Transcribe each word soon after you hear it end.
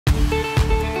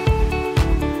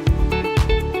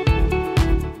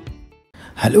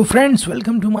Hello friends,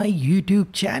 welcome to my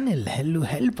YouTube channel Hello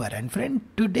Helper. And friend,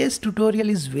 today's tutorial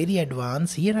is very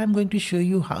advanced. Here I'm going to show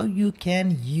you how you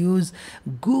can use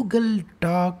Google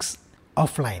Docs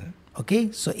offline.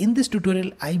 Okay, so in this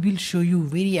tutorial I will show you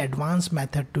very advanced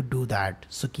method to do that,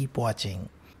 so keep watching.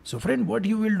 So friend, what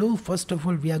you will do, first of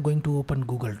all we are going to open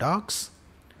Google Docs.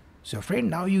 So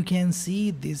friend, now you can see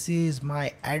this is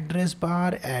my address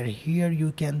bar, and here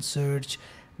you can search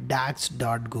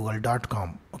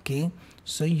docs.google.com. okay,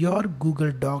 so your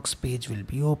Google Docs page will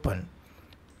be open.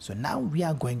 So now we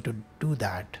are going to do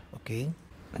that. Okay,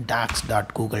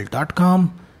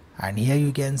 docs.google.com, and here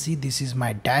you can see this is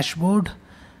my dashboard,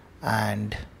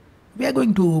 and we are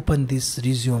going to open this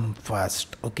resume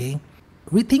first. Okay,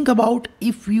 we think about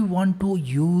if we want to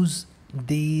use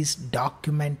this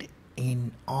document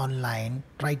in online.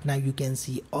 Right now you can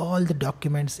see all the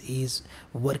documents is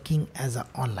working as a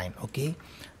online. Okay,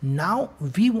 now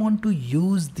we want to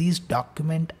use this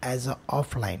document as a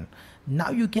offline. Now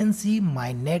you can see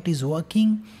my net is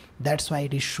working, that's why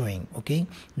it is showing. Okay,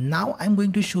 now I'm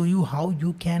going to show you how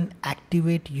you can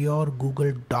activate your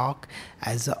Google Doc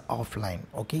as a offline.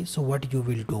 Okay, so what you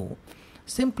will do,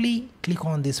 simply click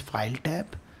on this file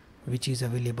tab which is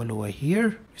available over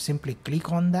here. Simply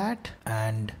click on that,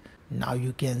 and now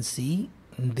you can see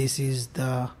this is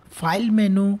the file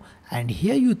menu, and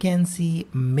here you can see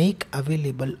make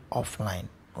available offline.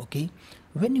 Okay,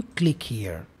 when you click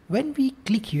here, when we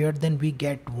click here, then we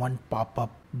get one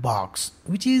pop-up box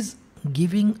which is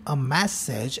giving a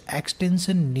message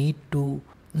extension need to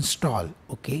install.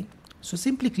 Okay, so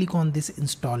simply click on this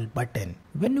install button.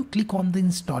 When you click on the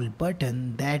install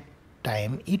button, that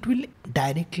time it will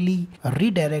directly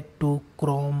redirect to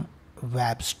Chrome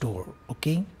Web Store.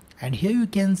 Okay, and here you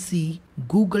can see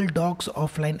Google Docs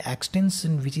offline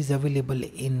extension which is available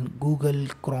in Google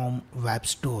Chrome Web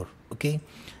Store. Okay,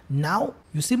 now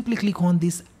you simply click on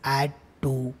this add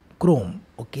to Chrome.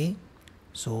 Okay,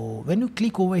 so when you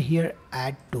click over here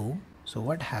add to, so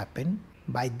what happened,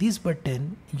 by this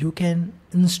button you can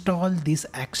install this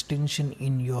extension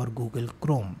in your Google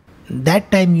Chrome.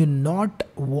 That time you not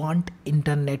want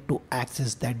internet to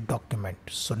access that document.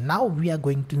 So now we are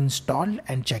going to install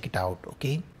and check it out.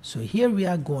 Okay, so here we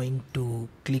are going to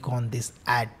click on this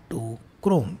add to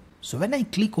Chrome. So when I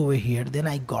click over here, then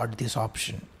I got this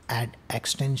option add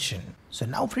extension. So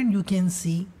now friend, you can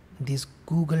see this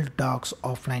Google Docs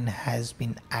offline has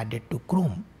been added to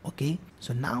Chrome. Okay,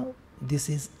 so now this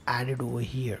is added over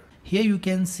here. Here you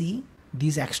can see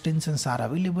these extensions are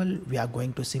available. We are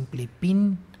going to simply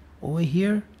pin over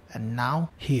here and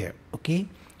now here. Okay,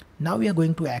 now we are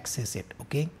going to access it.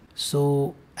 Okay,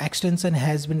 so extension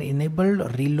has been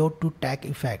enabled, reload to take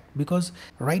effect, because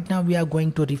right now we are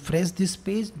going to refresh this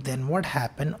page. Then what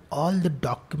happened, all the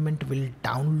document will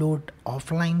download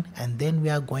offline, and then we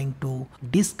are going to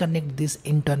disconnect this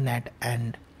internet,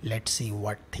 and let's see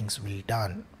what things will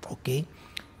done. Okay,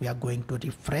 we are going to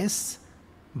refresh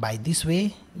by this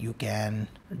way. You can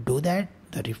do that,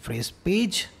 the refresh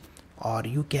page, or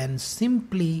you can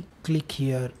simply click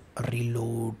here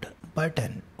reload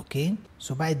button. Okay,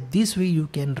 so by this way you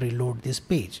can reload this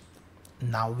page.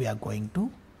 Now we are going to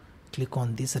click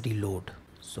on this reload.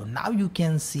 So now you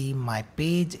can see my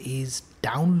page is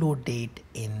downloaded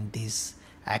in this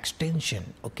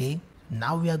extension. Okay,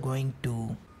 now we are going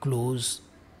to close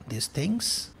these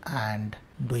things and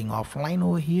doing offline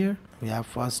over here. We have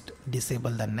first disable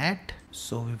the net,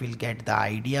 so we will get the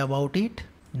idea about it.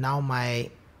 Now my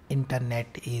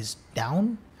internet is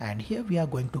down, and here we are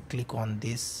going to click on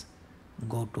this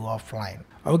go to offline.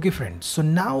 Okay friends, so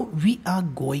now we are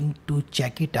going to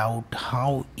check it out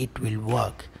how it will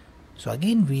work. So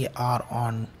again we are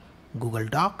on Google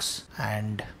Docs,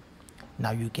 and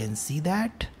now you can see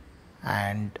that,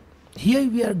 and here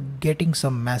we are getting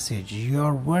some message,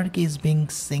 your work is being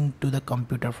synced to the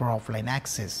computer for offline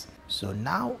access. So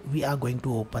now we are going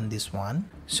to open this one.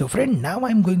 So friend, now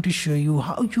I'm going to show you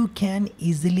how you can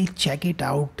easily check it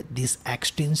out this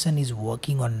extension is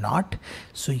working or not.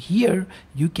 So here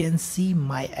you can see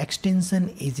my extension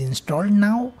is installed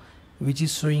now, which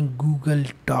is showing Google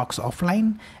Docs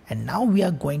offline, and now we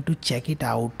are going to check it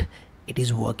out it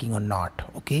is working or not.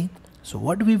 Okay, so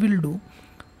what we will do,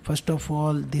 first of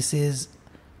all, this is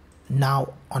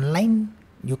now online.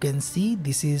 You can see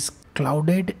this is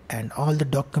clouded and all the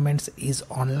documents is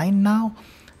online now.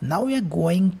 Now we are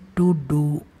going to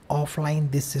do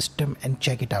offline this system and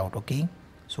check it out. Okay,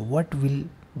 so what will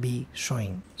be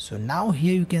showing, so now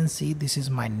here you can see this is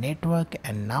my network,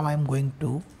 and now I'm going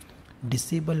to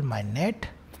disable my net,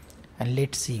 and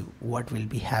let's see what will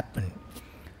be happen.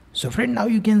 So friend, now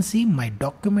you can see my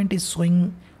document is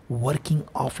showing working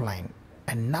offline,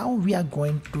 and now we are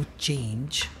going to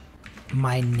change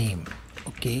my name.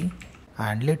 Okay,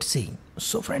 and let's see.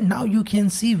 So friend, now you can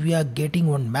see we are getting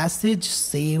one message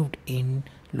saved in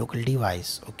local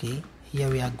device. Okay, here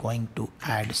we are going to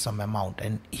add some amount,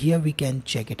 and here we can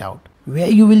check it out, where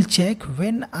you will check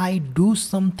when I do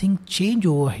something change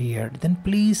over here, then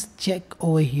please check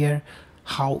over here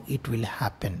how it will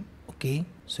happen. Okay,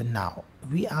 so now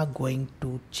we are going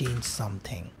to change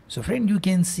something. So friend, you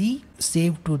can see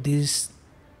save to this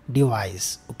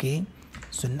device. Okay,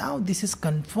 so now this is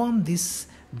confirmed, this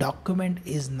document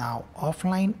is now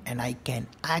offline and I can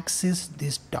access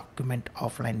this document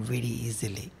offline very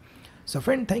easily. So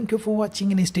friend, thank you for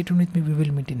watching and stay tuned with me. We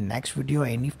will meet in next video,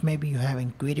 and if maybe you have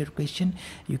any query or question,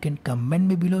 you can comment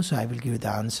me below, so I will give you the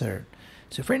answer.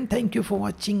 So friend, thank you for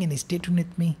watching and stay tuned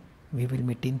with me. We will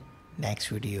meet in next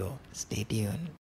video. Stay tuned.